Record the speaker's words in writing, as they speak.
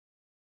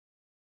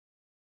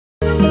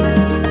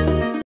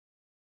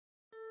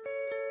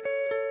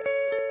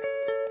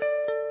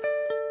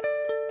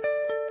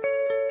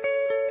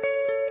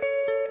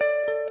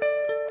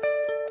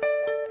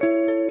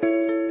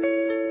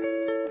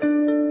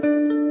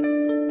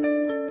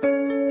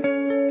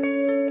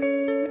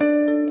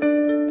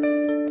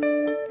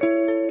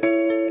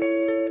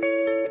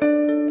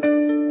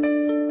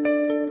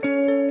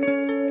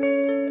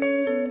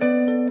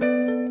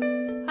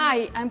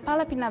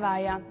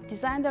Pinnavaia,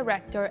 Design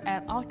Director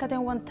at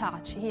Alcatel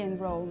Onetouch here in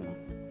Rome.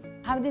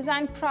 I've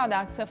designed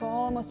products for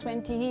almost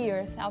 20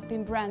 years,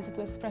 helping brands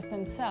to express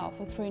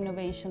themselves through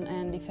innovation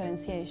and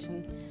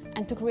differentiation,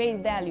 and to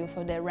create value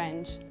for their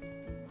range.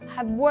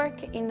 I've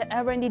worked in the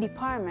R&D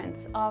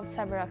departments of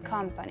several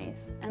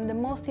companies, and the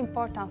most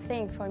important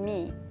thing for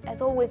me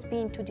has always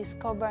been to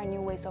discover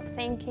new ways of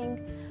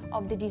thinking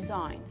of the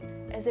design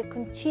as a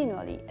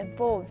continually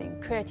evolving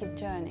creative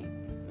journey.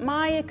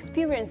 My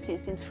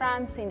experiences in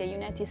France, in the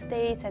United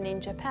States and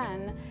in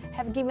Japan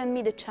have given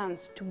me the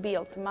chance to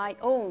build my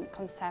own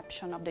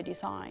conception of the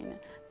design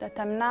that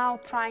I'm now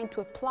trying to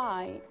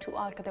apply to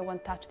Alcatel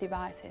Onetouch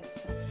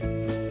devices.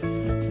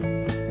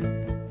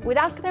 With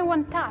Alcatel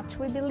Onetouch,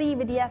 we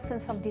believe the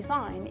essence of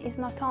design is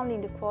not only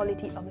in the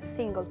quality of a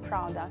single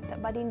product,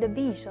 but in the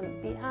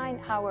vision behind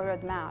our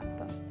roadmap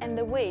and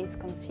the way it's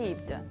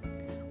conceived.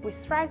 We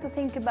strive to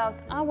think about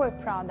our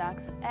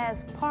products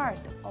as part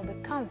of the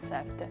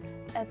concept,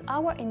 as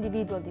our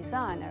individual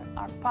designers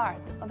are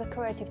part of a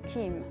creative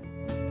team.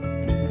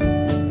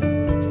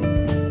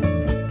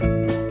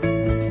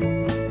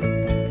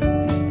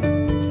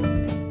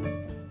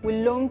 We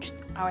launched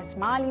our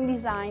Smiling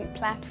Design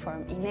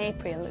platform in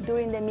April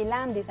during the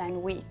Milan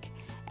Design Week,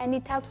 and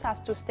it helps us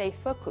to stay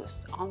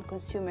focused on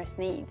consumers'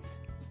 needs.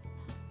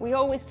 We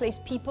always place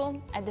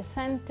people at the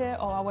center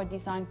of our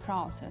design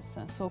process,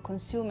 so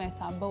consumers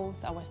are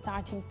both our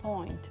starting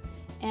point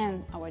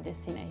and our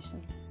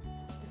destination.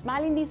 The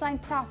Smiling Design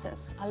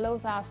process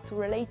allows us to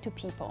relate to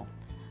people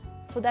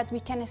so that we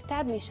can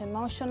establish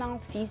emotional,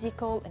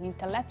 physical and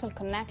intellectual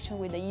connection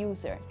with the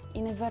user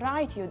in a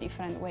variety of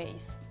different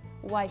ways,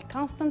 while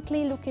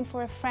constantly looking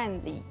for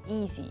friendly,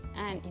 easy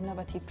and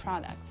innovative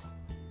products.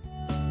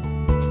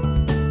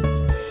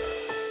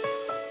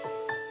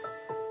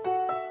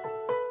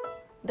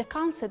 The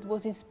concept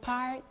was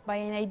inspired by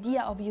an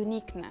idea of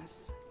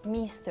uniqueness,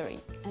 mystery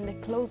and a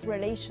close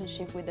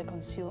relationship with the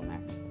consumer.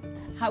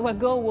 Our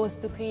goal was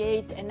to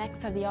create an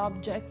extra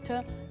object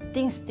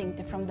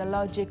distinct from the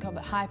logic of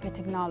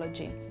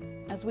hyper-technology.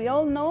 As we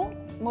all know,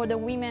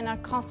 modern women are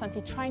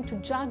constantly trying to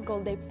juggle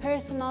their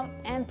personal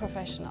and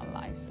professional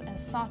lives.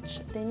 As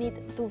such, they need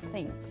two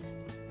things.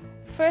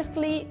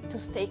 Firstly, to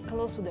stay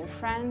close to their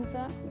friends,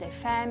 their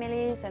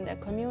families and their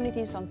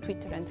communities on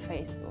Twitter and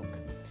Facebook.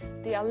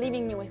 They are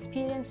living new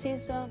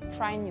experiences,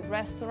 trying new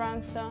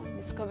restaurants,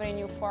 discovering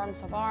new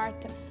forms of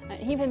art,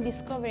 and even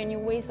discovering new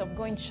ways of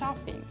going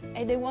shopping,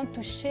 and they want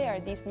to share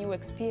these new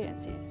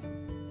experiences.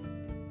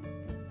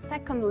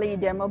 Secondly,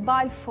 their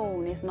mobile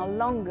phone is no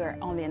longer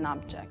only an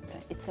object.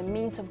 It's a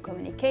means of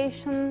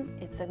communication,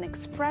 it's an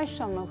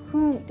expression of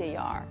who they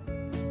are.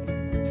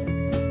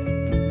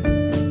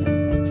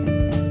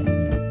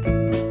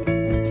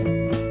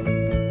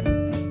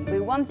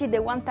 We wanted the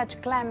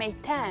Onetouch Climate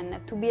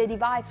 10 to be a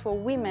device for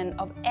women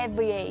of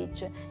every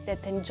age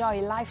that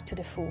enjoy life to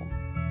the full.